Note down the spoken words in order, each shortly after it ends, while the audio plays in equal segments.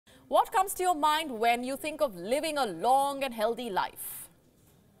What comes to your mind when you think of living a long and healthy life?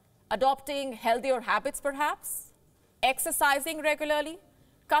 Adopting healthier habits, perhaps? Exercising regularly?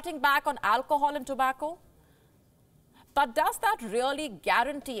 Cutting back on alcohol and tobacco? But does that really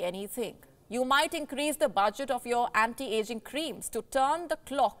guarantee anything? You might increase the budget of your anti-aging creams to turn the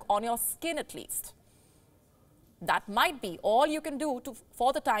clock on your skin at least. That might be all you can do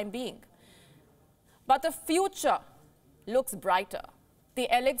for the time being. But the future looks brighter. The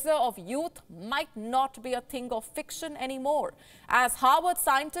elixir of youth might not be a thing of fiction anymore, as Harvard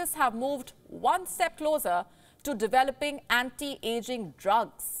scientists have moved one step closer to developing anti-aging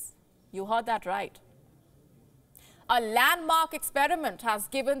drugs. You heard that right. A landmark experiment has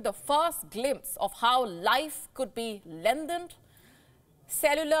given the first glimpse of how life could be lengthened.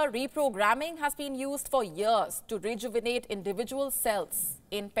 Cellular reprogramming has been used for years to rejuvenate individual cells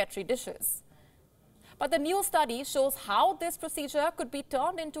in petri dishes. But the new study shows how this procedure could be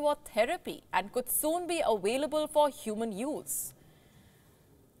turned into a therapy and could soon be available for human use.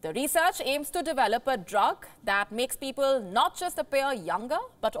 The research aims to develop a drug that makes people not just appear younger,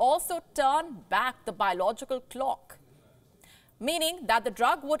 but also turn back the biological clock. Meaning that the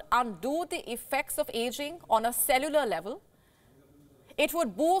drug would undo the effects of aging on a cellular level. It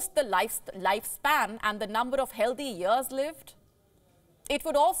would boost the lifespan and the number of healthy years lived. It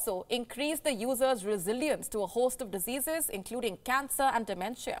would also increase the user's resilience to a host of diseases, including cancer and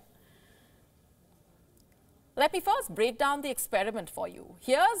dementia. Let me first break down the experiment for you.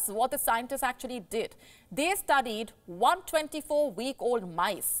 Here's what the scientists actually did. They studied 124-week-old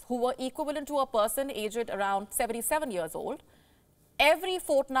mice who were equivalent to a person aged around 77 years old. Every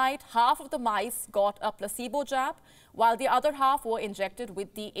fortnight, half of the mice got a placebo jab, while the other half were injected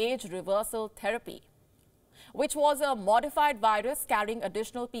with the age reversal therapy, which was a modified virus carrying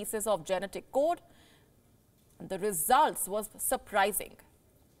additional pieces of genetic code. The results was surprising.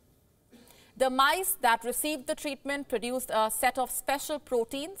 The mice that received the treatment produced a set of special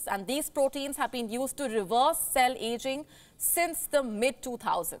proteins, and these proteins have been used to reverse cell aging since the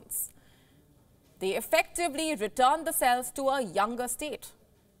mid-2000s. They effectively returned the cells to a younger state.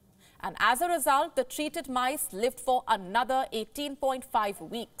 And as a result, the treated mice lived for another 18.5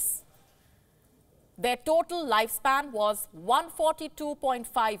 weeks. Their total lifespan was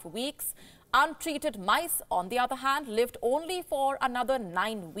 142.5 weeks. Untreated mice, on the other hand, lived only for another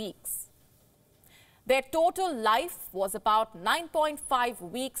 9 weeks. Their total life was about 9.5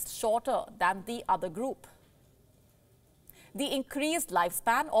 weeks shorter than the other group. The increased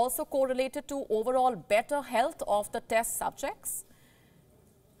lifespan also correlated to overall better health of the test subjects.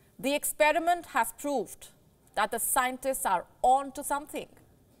 The experiment has proved that the scientists are on to something.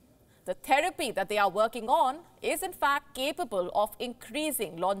 The therapy that they are working on is in fact capable of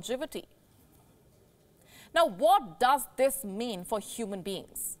increasing longevity. Now, what does this mean for human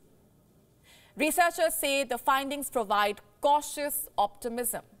beings? Researchers say the findings provide cautious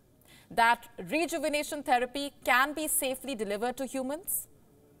optimism that rejuvenation therapy can be safely delivered to humans,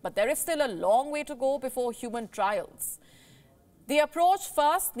 but there is still a long way to go before human trials. The approach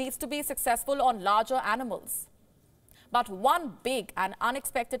first needs to be successful on larger animals. But one big and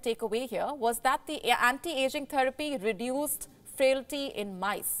unexpected takeaway here was that the anti-aging therapy reduced frailty in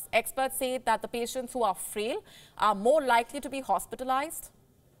mice. Experts say that the patients who are frail are more likely to be hospitalized,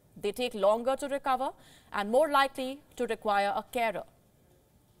 they take longer to recover, and more likely to require a carer.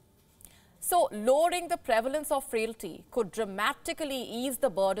 So, lowering the prevalence of frailty could dramatically ease the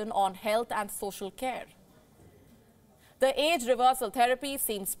burden on health and social care. The age reversal therapy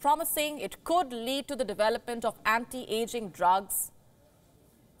seems promising. It could lead to the development of anti-aging drugs.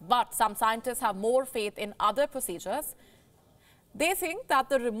 But some scientists have more faith in other procedures. They think that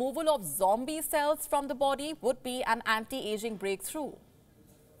the removal of zombie cells from the body would be an anti-aging breakthrough.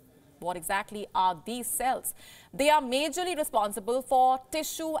 What exactly are these cells? They are majorly responsible for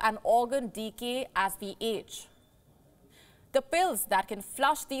tissue and organ decay as we age. The pills that can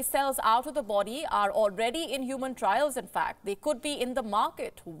flush these cells out of the body are already in human trials, in fact. They could be in the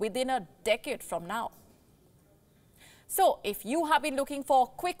market within a decade from now. So, if you have been looking for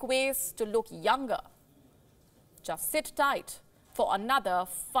quick ways to look younger, just sit tight for another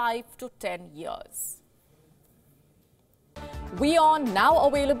 5 to 10 years. WION now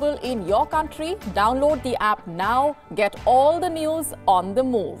available in your country. Download the app now. Get all the news on the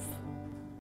move.